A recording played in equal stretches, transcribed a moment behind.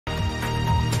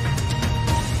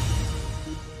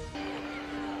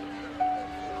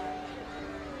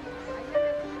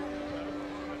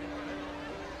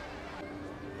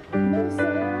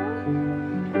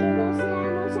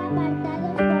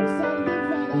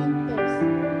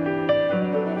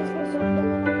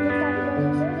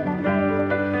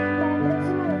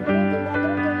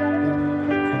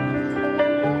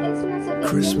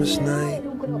Christmas night,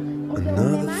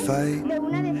 another fight,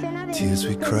 tears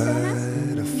we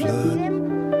cried, a flood.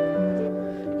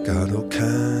 Got all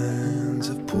kinds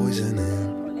of poison in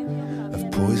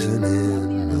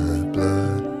my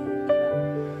blood.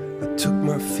 I took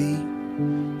my feet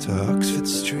to Oxford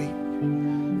Street,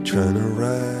 trying to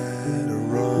right a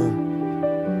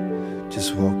wrong.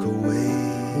 Just walk away,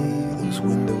 those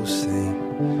windows say,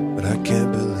 but I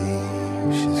can't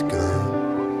believe she's gone.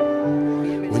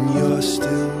 When you're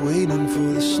still waiting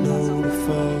for the snow to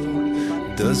fall,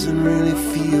 it doesn't really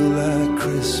feel like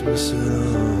Christmas at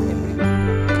all.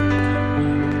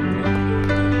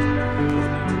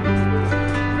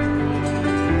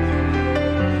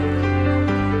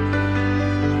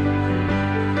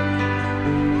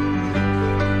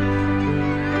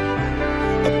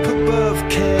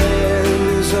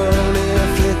 Candles on their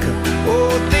flicker,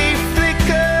 oh they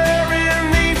flicker and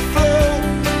they float,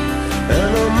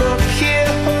 and I'm up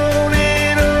here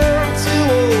holding on to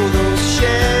all those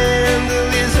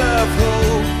chandeliers of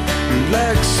hope. And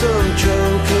like some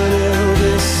drunken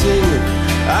Elvis singing,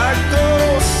 I go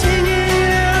singing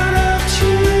out of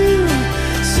tune,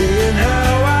 saying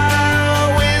how I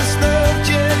always loved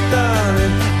you,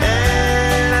 darling,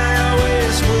 and I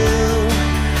always will.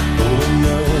 But when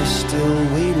you're still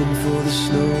waiting for the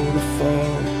snow to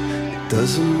fall, it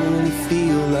doesn't really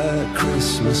feel like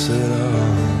Christmas at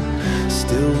all.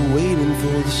 Still waiting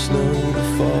for the snow to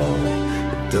fall,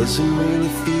 it doesn't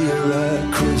really feel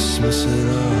like Christmas at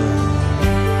all.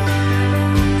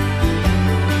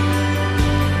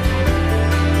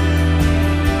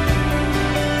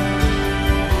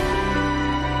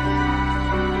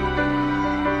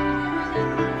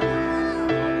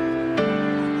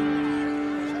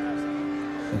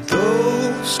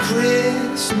 Those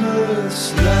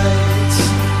Christmas lights